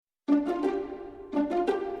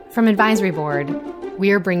From Advisory Board,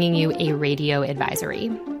 we are bringing you a radio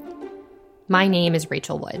advisory. My name is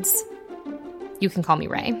Rachel Woods. You can call me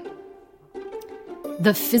Ray.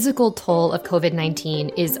 The physical toll of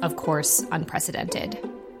COVID-19 is, of course, unprecedented.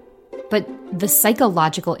 But the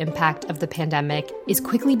psychological impact of the pandemic is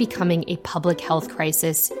quickly becoming a public health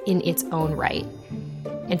crisis in its own right.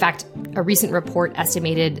 In fact, a recent report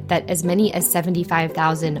estimated that as many as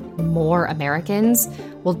 75,000 more Americans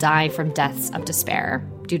will die from deaths of despair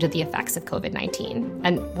due to the effects of COVID-19.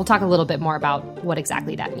 And we'll talk a little bit more about what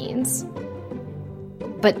exactly that means.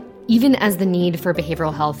 But even as the need for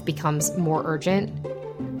behavioral health becomes more urgent,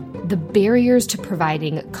 the barriers to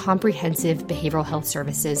providing comprehensive behavioral health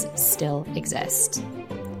services still exist.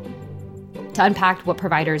 To unpack what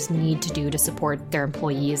providers need to do to support their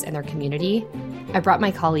employees and their community, I brought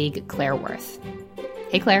my colleague, Claire Worth.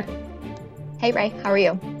 Hey, Claire. Hey, Ray. How are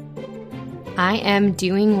you? I am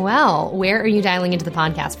doing well. Where are you dialing into the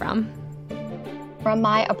podcast from? From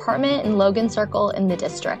my apartment in Logan Circle in the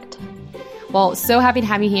district. Well, so happy to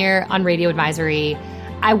have you here on Radio Advisory.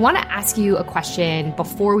 I want to ask you a question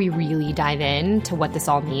before we really dive in to what this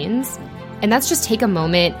all means. And that's just take a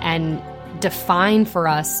moment and define for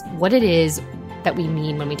us what it is that we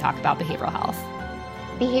mean when we talk about behavioral health.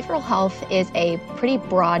 Behavioral health is a pretty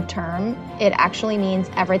broad term. It actually means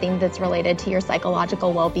everything that's related to your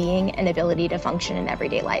psychological well-being and ability to function in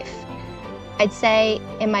everyday life. I'd say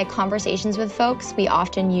in my conversations with folks, we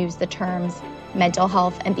often use the terms mental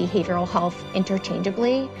health and behavioral health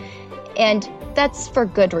interchangeably. And that's for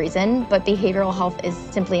good reason, but behavioral health is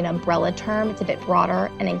simply an umbrella term. It's a bit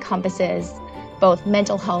broader and encompasses both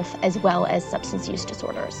mental health as well as substance use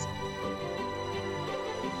disorders.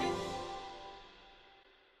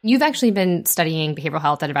 You've actually been studying behavioral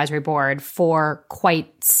health at Advisory Board for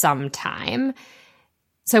quite some time.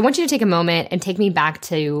 So I want you to take a moment and take me back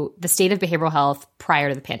to the state of behavioral health prior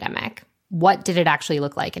to the pandemic. What did it actually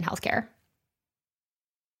look like in healthcare?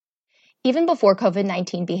 Even before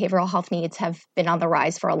COVID-19, behavioral health needs have been on the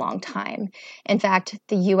rise for a long time. In fact,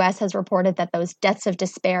 the U.S. has reported that those deaths of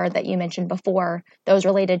despair that you mentioned before, those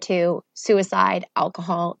related to suicide,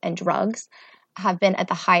 alcohol, and drugs, have been at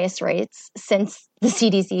the highest rates since the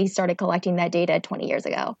CDC started collecting that data 20 years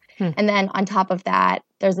ago. And then on top of that,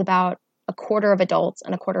 there's about a quarter of adults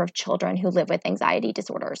and a quarter of children who live with anxiety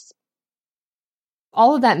disorders.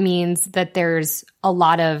 All of that means that there's a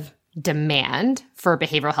lot of demand for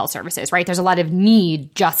behavioral health services, right? There's a lot of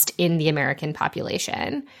need just in the American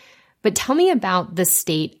population. But tell me about the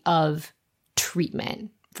state of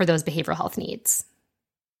treatment for those behavioral health needs.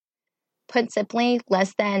 Put simply,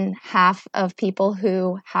 less than half of people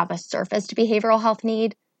who have a surfaced behavioral health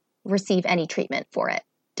need receive any treatment for it,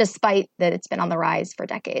 despite that it's been on the rise for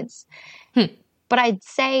decades. But I'd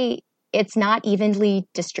say it's not evenly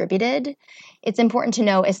distributed. It's important to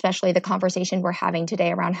know, especially the conversation we're having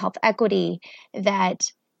today around health equity, that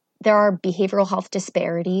there are behavioral health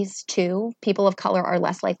disparities too. People of color are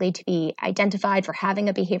less likely to be identified for having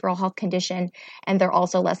a behavioral health condition, and they're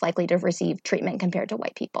also less likely to receive treatment compared to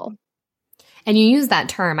white people. And you use that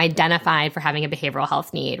term, identified for having a behavioral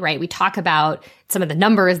health need, right? We talk about some of the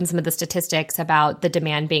numbers and some of the statistics about the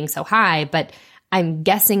demand being so high, but I'm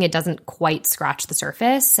guessing it doesn't quite scratch the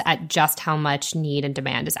surface at just how much need and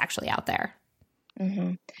demand is actually out there.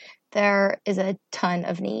 There is a ton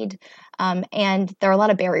of need, and there are a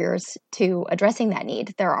lot of barriers to addressing that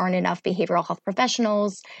need. There aren't enough behavioral health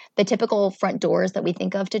professionals. The typical front doors that we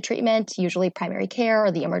think of to treatment, usually primary care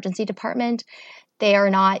or the emergency department, they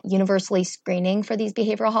are not universally screening for these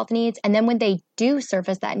behavioral health needs. And then when they do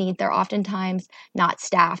surface that need, they're oftentimes not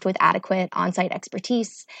staffed with adequate on-site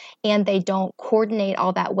expertise, and they don't coordinate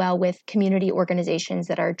all that well with community organizations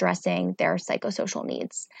that are addressing their psychosocial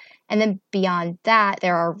needs. And then beyond that,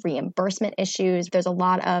 there are reimbursement issues. There's a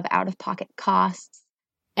lot of out-of-pocket costs.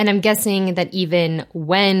 And I'm guessing that even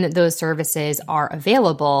when those services are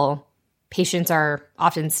available, patients are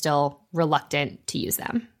often still reluctant to use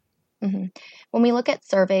them. When we look at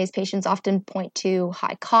surveys, patients often point to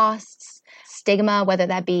high costs, stigma, whether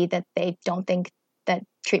that be that they don't think that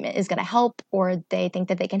treatment is going to help or they think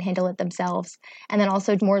that they can handle it themselves, and then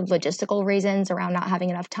also more logistical reasons around not having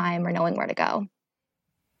enough time or knowing where to go.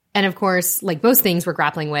 And of course, like most things we're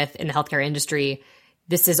grappling with in the healthcare industry,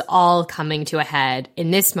 this is all coming to a head in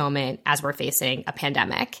this moment as we're facing a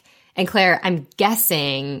pandemic. And Claire, I'm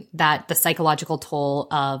guessing that the psychological toll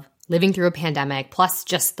of living through a pandemic, plus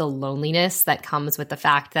just the loneliness that comes with the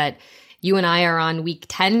fact that you and I are on week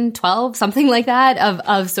 10, 12, something like that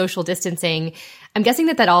of social distancing. I'm guessing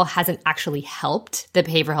that all hasn't actually helped the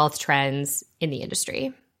behavioral health trends in the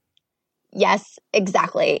industry. Yes,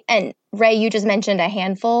 exactly. And Ray, you just mentioned a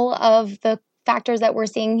handful of the factors that we're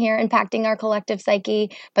seeing here impacting our collective psyche,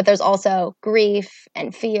 but there's also grief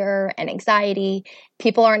and fear and anxiety.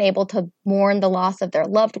 People aren't able to mourn the loss of their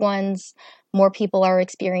loved ones. More people are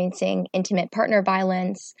experiencing intimate partner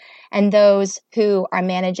violence, and those who are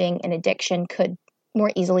managing an addiction could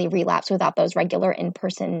more easily relapse without those regular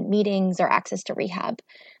in-person meetings or access to rehab.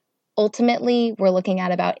 Ultimately, we're looking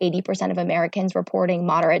at about 80% of Americans reporting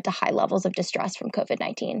moderate to high levels of distress from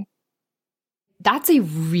COVID-19. That's a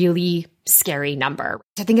really scary number.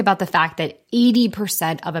 To think about the fact that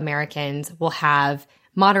 80% of Americans will have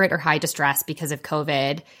moderate or high distress because of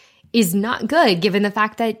COVID is not good, given the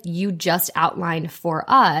fact that you just outlined for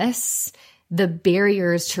us the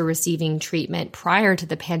barriers to receiving treatment prior to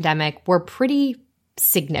the pandemic were pretty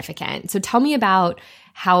significant. So tell me about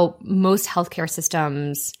how most healthcare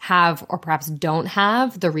systems have or perhaps don't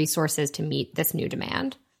have the resources to meet this new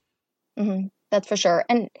demand. That's for sure.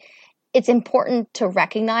 And it's important to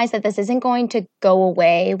recognize that this isn't going to go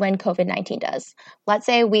away when COVID-19 does. Let's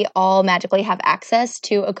say we all magically have access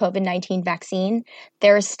to a COVID-19 vaccine.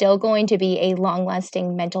 There is still going to be a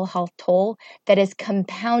long-lasting mental health toll that is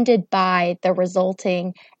compounded by the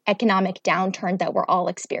resulting economic downturn that we're all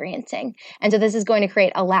experiencing. And so this is going to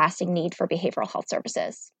create a lasting need for behavioral health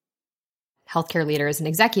services. Healthcare leaders and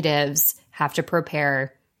executives have to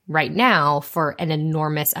prepare right now for an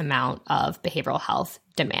enormous amount of behavioral health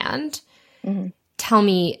demand. Tell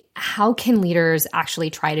me, how can leaders actually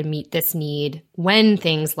try to meet this need when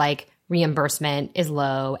things like reimbursement is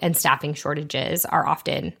low and staffing shortages are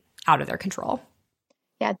often out of their control?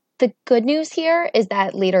 Yeah, the good news here is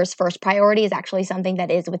that leaders' first priority is actually something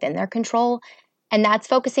that is within their control, and that's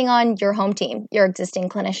focusing on your home team, your existing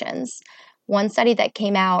clinicians. One study that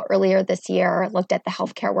came out earlier this year looked at the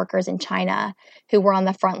healthcare workers in China who were on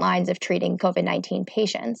the front lines of treating COVID-19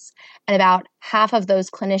 patients, and about half of those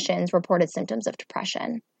clinicians reported symptoms of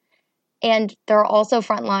depression. And there are also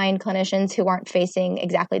frontline clinicians who aren't facing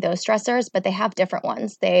exactly those stressors, but they have different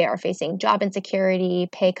ones. They are facing job insecurity,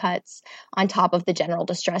 pay cuts, on top of the general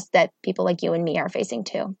distress that people like you and me are facing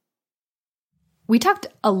too. We talked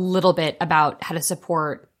a little bit about how to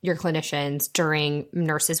support your clinicians during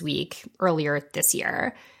Nurses Week earlier this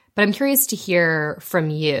year, but I'm curious to hear from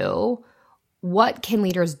you. What can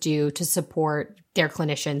leaders do to support their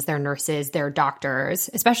clinicians, their nurses, their doctors,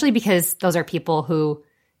 especially because those are people who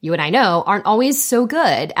you and I know aren't always so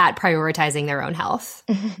good at prioritizing their own health?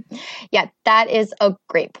 Yeah, that is a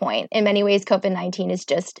great point. In many ways, COVID-19 is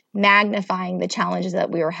just magnifying the challenges that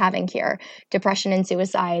we were having here. Depression and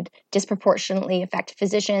suicide disproportionately affect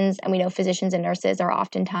physicians, and we know physicians and nurses are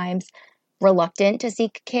oftentimes reluctant to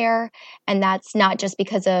seek care. And that's not just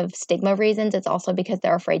because of stigma reasons, it's also because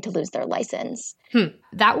they're afraid to lose their license.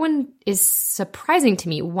 That one is surprising to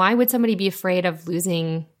me. Why would somebody be afraid of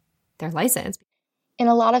losing their license? In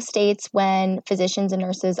a lot of states, when physicians and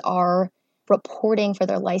nurses are reporting for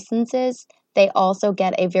their licenses, they also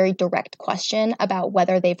get a very direct question about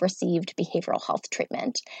whether they've received behavioral health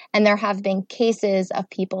treatment. And there have been cases of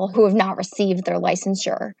people who have not received their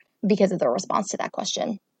licensure because of their response to that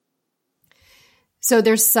question. So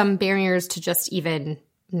there's some barriers to just even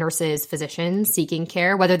nurses, physicians seeking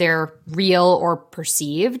care, whether they're real or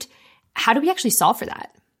perceived. How do we actually solve for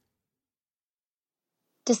that?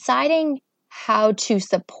 Deciding how to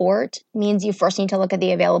support means you first need to look at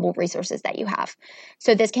the available resources that you have.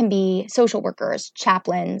 So this can be social workers,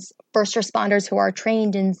 chaplains, first responders who are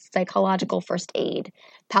trained in psychological first aid,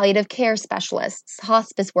 palliative care specialists,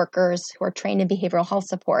 hospice workers who are trained in behavioral health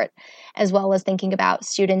support, as well as thinking about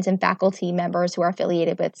students and faculty members who are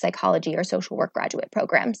affiliated with psychology or social work graduate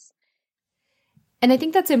programs. And I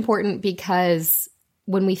think that's important because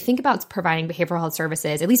when we think about providing behavioral health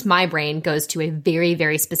services, at least my brain goes to a very,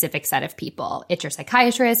 very specific set of people. It's your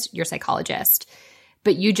psychiatrist, your psychologist.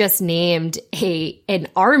 But you just named an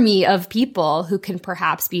army of people who can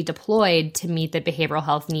perhaps be deployed to meet the behavioral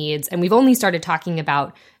health needs. And we've only started talking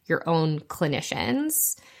about your own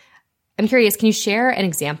clinicians. I'm curious, can you share an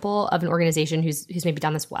example of an organization who's maybe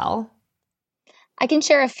done this well? I can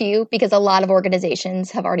share a few because a lot of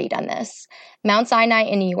organizations have already done this. Mount Sinai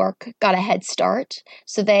in New York got a head start,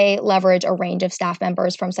 so they leverage a range of staff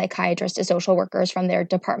members from psychiatrists to social workers from their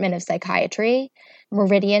Department of Psychiatry.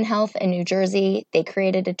 Meridian Health in New Jersey, they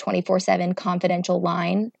created a 24/7 confidential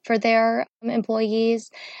line for their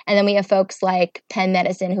employees. And then we have folks like Penn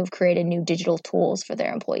Medicine who've created new digital tools for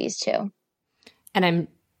their employees too. And I'm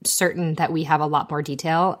certain that we have a lot more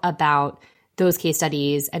detail about those case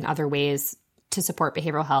studies and other ways to support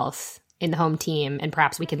behavioral health in the home team, and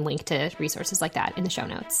perhaps we can link to resources like that in the show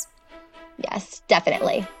notes. Yes,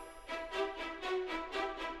 definitely.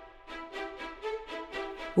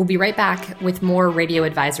 We'll be right back with more Radio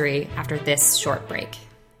Advisory after this short break.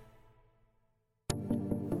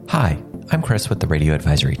 Hi, I'm Chris with the Radio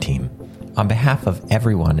Advisory team. On behalf of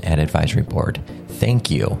everyone at Advisory Board, thank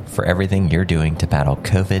you for everything you're doing to battle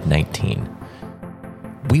COVID-19.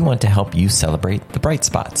 We want to help you celebrate the bright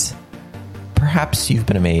spots. Perhaps you've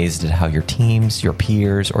been amazed at how your teams, your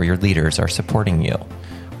peers, or your leaders are supporting you.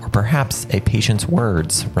 Or perhaps a patient's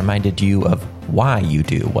words reminded you of why you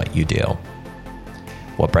do what you do.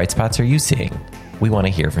 What bright spots are you seeing? We want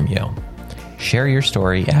to hear from you. Share your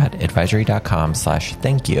story at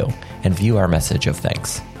advisory.com/thank you and view our message of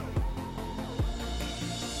thanks.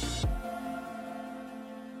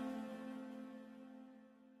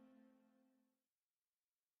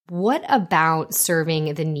 What about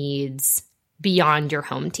serving the needs beyond your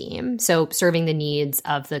home team? So serving the needs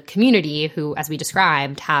of the community who, as we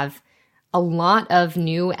described, have a lot of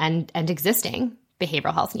new and existing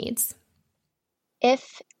behavioral health needs.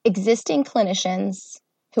 If existing clinicians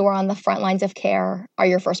who are on the front lines of care are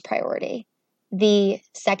your first priority, the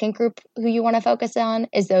second group who you want to focus on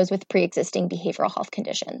is those with pre-existing behavioral health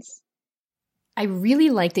conditions. I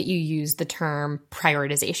really like that you use the term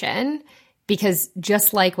prioritization, because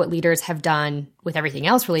just like what leaders have done with everything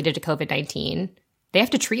else related to COVID-19, they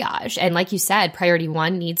have to triage. And like you said, priority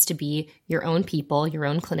one needs to be your own people, your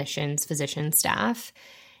own clinicians, physicians, staff.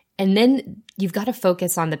 And then you've got to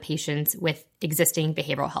focus on the patients with existing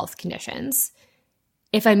behavioral health conditions.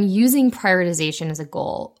 If I'm using prioritization as a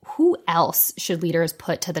goal, who else should leaders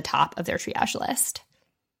put to the top of their triage list?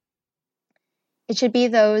 It should be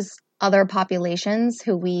those other populations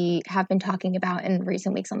who we have been talking about in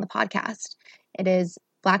recent weeks on the podcast. It is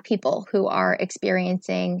Black people who are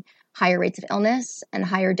experiencing higher rates of illness and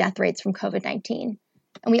higher death rates from COVID-19.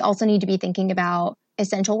 And we also need to be thinking about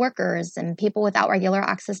essential workers and people without regular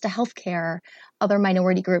access to healthcare, other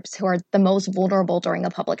minority groups who are the most vulnerable during a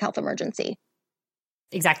public health emergency.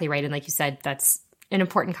 Exactly right. And like you said, that's an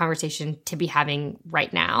important conversation to be having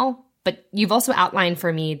right now. But you've also outlined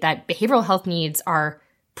for me that behavioral health needs are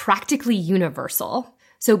practically universal.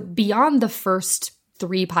 So beyond the first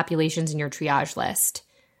three populations in your triage list,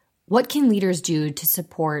 what can leaders do to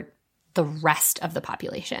support the rest of the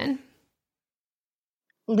population?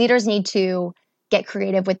 Leaders need to get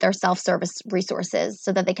creative with their self-service resources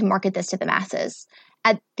so that they can market this to the masses.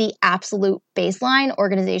 At the absolute baseline,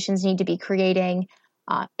 organizations need to be creating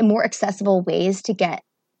more accessible ways to get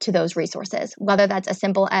to those resources, whether that's as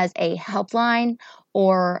simple as a helpline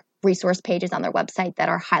or resource pages on their website that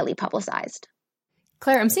are highly publicized.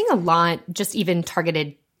 Claire, I'm seeing a lot just even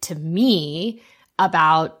targeted to me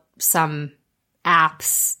about some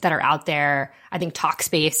apps that are out there. I think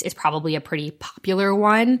Talkspace is probably a pretty popular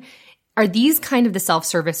one. Are these kind of the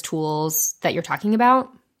self-service tools that you're talking about?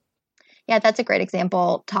 Yeah, that's a great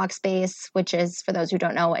example. Talkspace, which is, for those who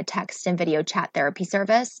don't know, a text and video chat therapy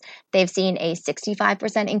service. They've seen a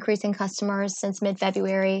 65% increase in customers since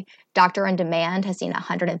mid-February. Doctor on Demand has seen a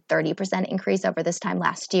 130% increase over this time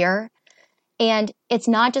last year. And it's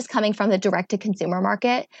not just coming from the direct-to-consumer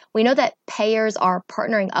market. We know that payers are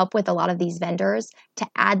partnering up with a lot of these vendors to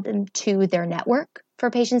add them to their network for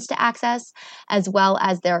patients to access, as well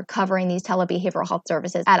as they're covering these telebehavioral health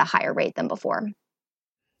services at a higher rate than before.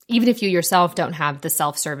 Even if you yourself don't have the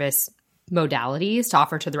self-service modalities to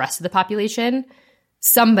offer to the rest of the population,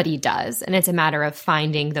 somebody does. And it's a matter of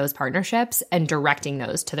finding those partnerships and directing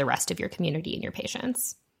those to the rest of your community and your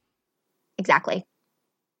patients. Exactly.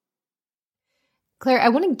 Claire, I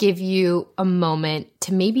want to give you a moment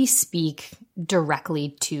to maybe speak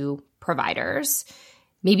directly to providers,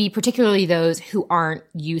 maybe particularly those who aren't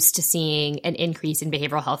used to seeing an increase in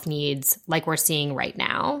behavioral health needs like we're seeing right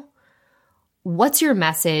now. What's your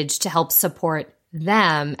message to help support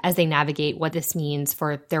them as they navigate what this means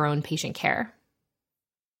for their own patient care?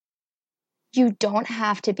 You don't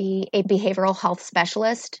have to be a behavioral health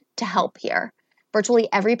specialist to help here. Virtually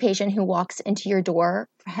every patient who walks into your door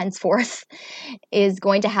henceforth is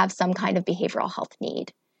going to have some kind of behavioral health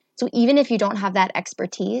need. So even if you don't have that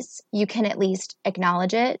expertise, you can at least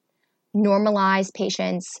acknowledge it, normalize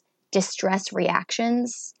patients' distress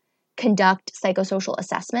reactions, conduct psychosocial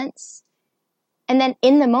assessments. And then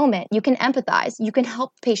in the moment, you can empathize. You can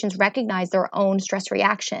help patients recognize their own stress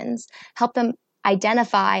reactions, help them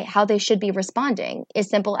identify how they should be responding, as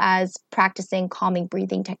simple as practicing calming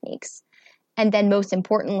breathing techniques. And then most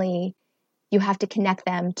importantly, you have to connect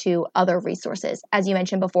them to other resources. As you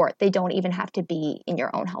mentioned before, they don't even have to be in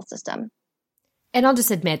your own health system. And I'll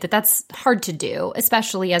just admit that that's hard to do,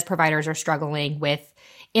 especially as providers are struggling with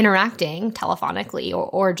interacting telephonically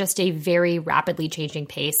or just a very rapidly changing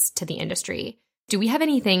pace to the industry. Do we have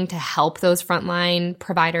anything to help those frontline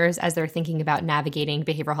providers as they're thinking about navigating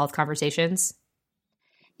behavioral health conversations?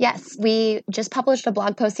 Yes, we just published a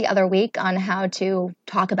blog post the other week on how to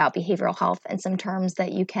talk about behavioral health and some terms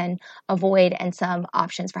that you can avoid and some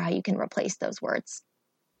options for how you can replace those words.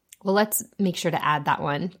 Well, let's make sure to add that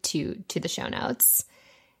one to the show notes.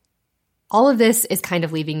 All of this is kind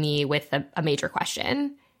of leaving me with a major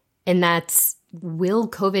question, and that's, will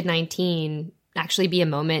COVID-19 actually be a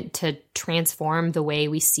moment to transform the way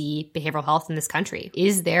we see behavioral health in this country?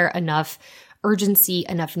 Is there enough urgency,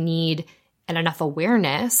 enough need, and enough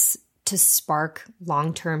awareness to spark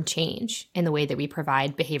long-term change in the way that we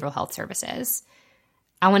provide behavioral health services?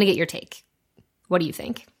 I want to get your take. What do you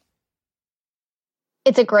think?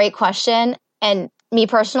 It's a great question. And me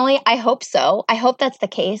personally, I hope so. I hope that's the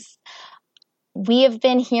case. We have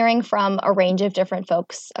been hearing from a range of different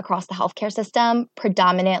folks across the healthcare system,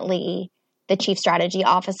 predominantly the chief strategy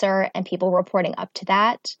officer and people reporting up to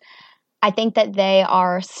that. I think that they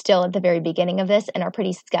are still at the very beginning of this and are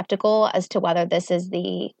pretty skeptical as to whether this is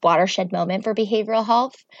the watershed moment for behavioral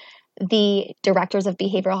health. The directors of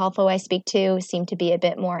behavioral health who I speak to seem to be a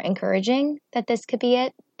bit more encouraging that this could be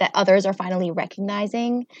it, that others are finally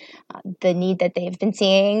recognizing the need that they've been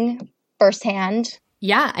seeing firsthand.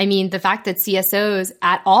 Yeah, I mean, the fact that CSOs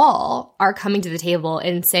at all are coming to the table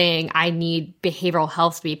and saying, I need behavioral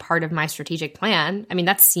health to be part of my strategic plan, I mean,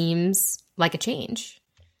 that seems like a change.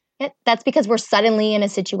 That's because we're suddenly in a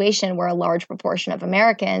situation where a large proportion of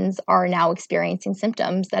Americans are now experiencing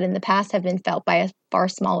symptoms that in the past have been felt by a far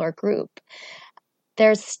smaller group.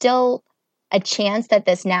 There's still a chance that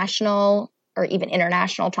this national or even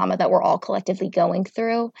international trauma that we're all collectively going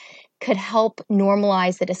through could help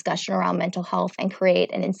normalize the discussion around mental health and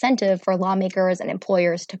create an incentive for lawmakers and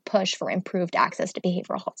employers to push for improved access to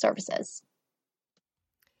behavioral health services.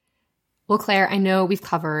 Well, Claire, I know we've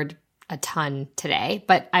covered a ton today,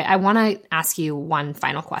 but I want to ask you one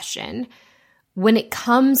final question. When it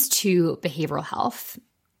comes to behavioral health,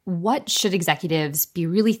 what should executives be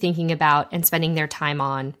really thinking about and spending their time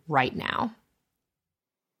on right now?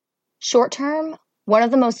 Short term, one of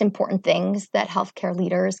the most important things that healthcare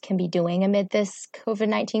leaders can be doing amid this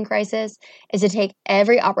COVID-19 crisis is to take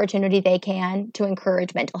every opportunity they can to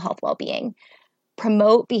encourage mental health well-being.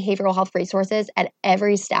 Promote behavioral health resources at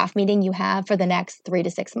every staff meeting you have for the next 3 to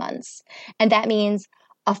 6 months. And that means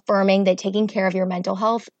affirming that taking care of your mental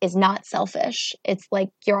health is not selfish. It's like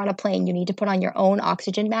you're on a plane. You need to put on your own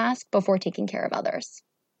oxygen mask before taking care of others.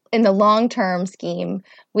 In the long-term scheme,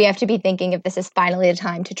 we have to be thinking if this is finally the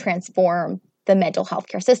time to transform the mental health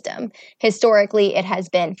care system. Historically, it has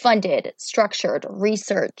been funded, structured,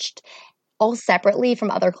 researched, all separately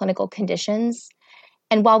from other clinical conditions.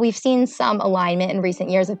 And while we've seen some alignment in recent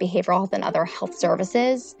years of behavioral health and other health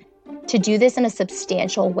services, to do this in a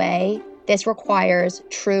substantial way, this requires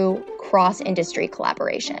true cross-industry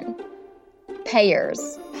collaboration.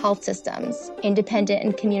 Payers, health systems, independent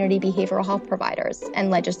and community behavioral health providers,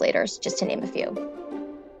 and legislators, just to name a few.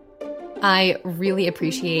 I really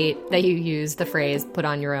appreciate that you use the phrase, put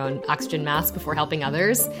on your own oxygen mask before helping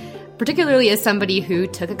others, particularly as somebody who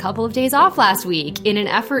took a couple of days off last week in an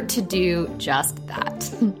effort to do just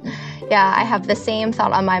that. Yeah, I have the same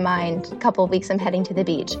thought on my mind. A couple of weeks I'm heading to the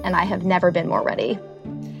beach, and I have never been more ready.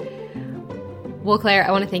 Well, Claire,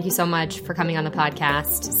 I want to thank you so much for coming on the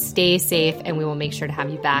podcast. Stay safe, and we will make sure to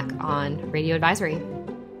have you back on Radio Advisory.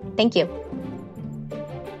 Thank you.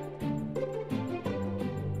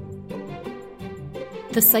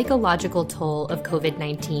 The psychological toll of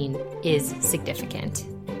COVID-19 is significant.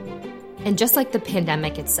 And just like the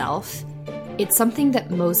pandemic itself, it's something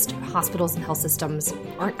that most hospitals and health systems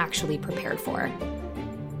aren't actually prepared for.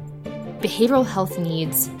 Behavioral health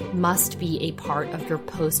needs must be a part of your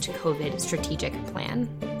post-COVID strategic plan.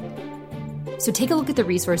 So take a look at the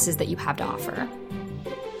resources that you have to offer.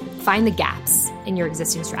 Find the gaps in your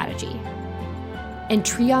existing strategy. And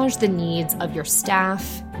triage the needs of your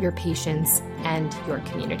staff, your patients, and your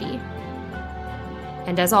community.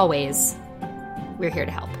 And as always, we're here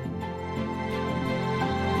to help.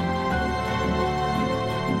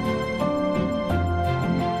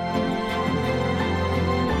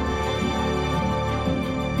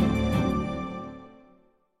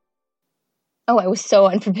 Oh, I was so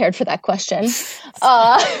unprepared for that question.